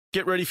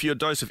Get ready for your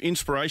dose of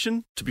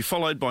inspiration to be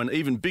followed by an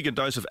even bigger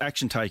dose of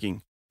action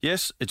taking.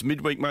 Yes, it's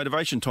midweek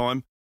motivation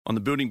time on the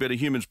Building Better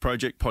Humans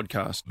Project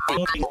podcast.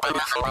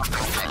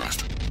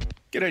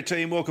 G'day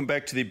team, welcome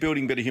back to the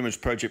Building Better Humans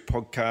Project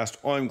podcast.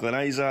 I'm Glenn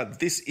Azer.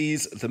 This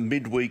is the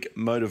midweek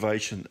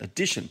motivation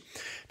edition.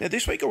 Now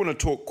this week I want to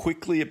talk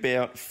quickly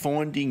about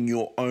finding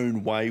your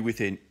own way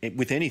with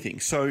anything.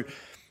 So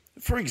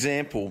for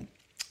example,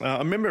 I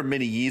remember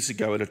many years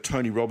ago at a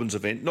Tony Robbins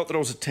event, not that I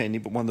was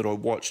attending, but one that I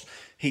watched,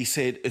 he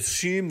said,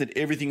 assume that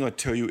everything I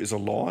tell you is a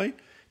lie.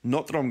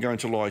 Not that I'm going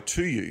to lie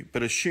to you,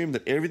 but assume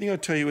that everything I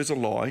tell you is a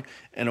lie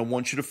and I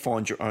want you to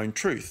find your own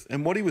truth.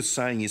 And what he was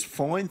saying is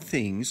find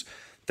things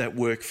that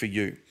work for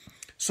you.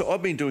 So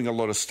I've been doing a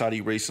lot of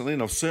study recently,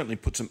 and I've certainly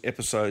put some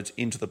episodes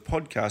into the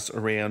podcast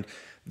around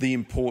the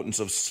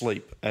importance of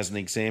sleep as an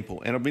example.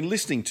 And I've been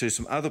listening to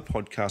some other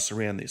podcasts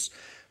around this.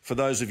 For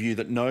those of you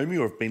that know me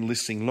or have been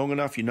listening long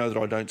enough, you know that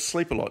I don't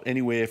sleep a lot,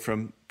 anywhere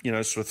from,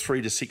 sort of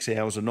 3 to 6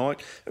 hours a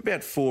night.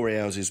 About 4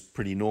 hours is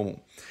pretty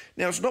normal.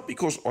 Now, it's not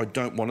because I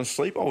don't want to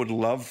sleep. I would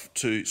love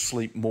to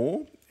sleep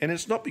more. And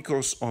it's not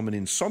because I'm an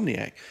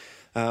insomniac.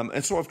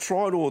 And so I've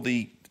tried all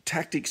the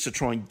tactics to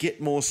try and get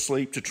more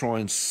sleep, to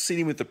try and sit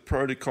in with the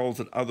protocols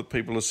that other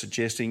people are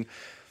suggesting.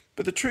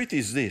 But the truth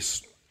is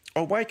this.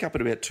 I wake up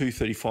at about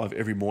 2:35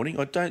 every morning.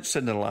 I don't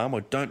set an alarm.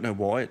 I don't know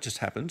why. It just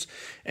happens.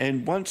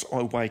 And once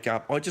I wake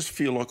up, I just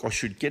feel like I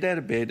should get out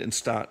of bed and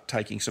start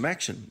taking some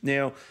action.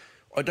 Now,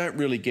 I don't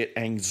really get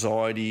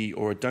anxiety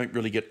or I don't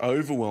really get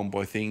overwhelmed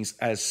by things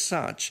as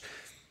such.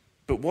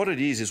 But what it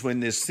is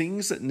when there's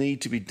things that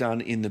need to be done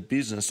in the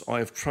business, I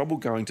have trouble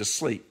going to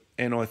sleep.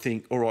 And I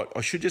think, all right,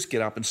 I should just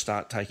get up and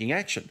start taking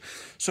action.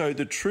 So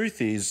the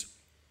truth is,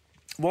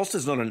 whilst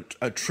there's not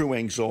a true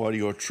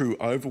anxiety or a true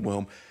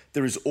overwhelm,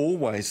 there is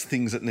always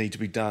things that need to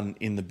be done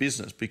in the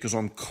business because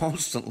I'm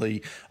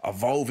constantly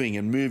evolving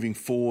and moving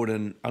forward.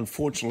 And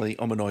unfortunately,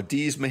 I'm an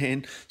ideas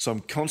man. So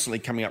I'm constantly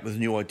coming up with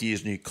new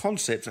ideas, new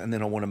concepts, and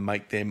then I want to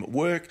make them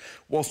work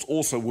whilst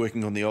also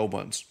working on the old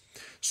ones.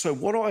 So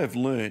what I have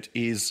learnt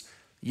is,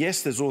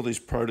 yes, there's all these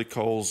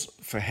protocols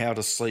for how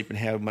to sleep and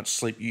how much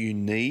sleep you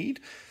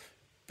need.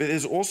 But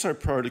there's also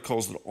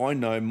protocols that I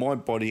know my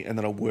body and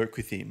that I work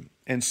within.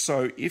 And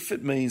so if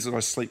it means that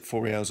I sleep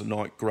 4 hours a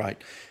night, great.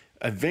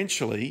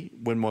 Eventually,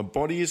 when my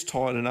body is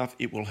tired enough,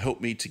 it will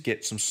help me to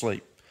get some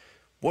sleep.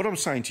 What I'm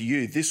saying to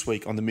you this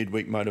week on the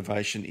Midweek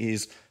Motivation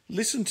is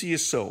listen to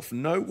yourself.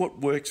 Know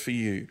what works for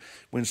you.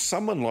 When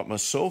someone like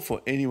myself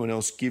or anyone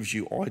else gives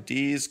you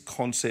ideas,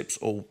 concepts,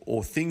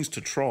 or things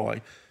to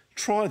try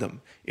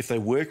them. If they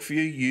work for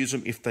you, use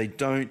them. If they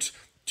don't,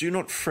 do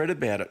not fret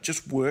about it.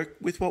 Just work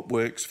with what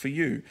works for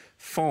you.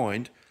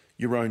 Find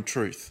your own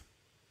truth.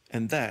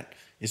 And that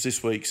is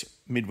this week's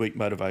Midweek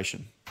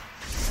Motivation.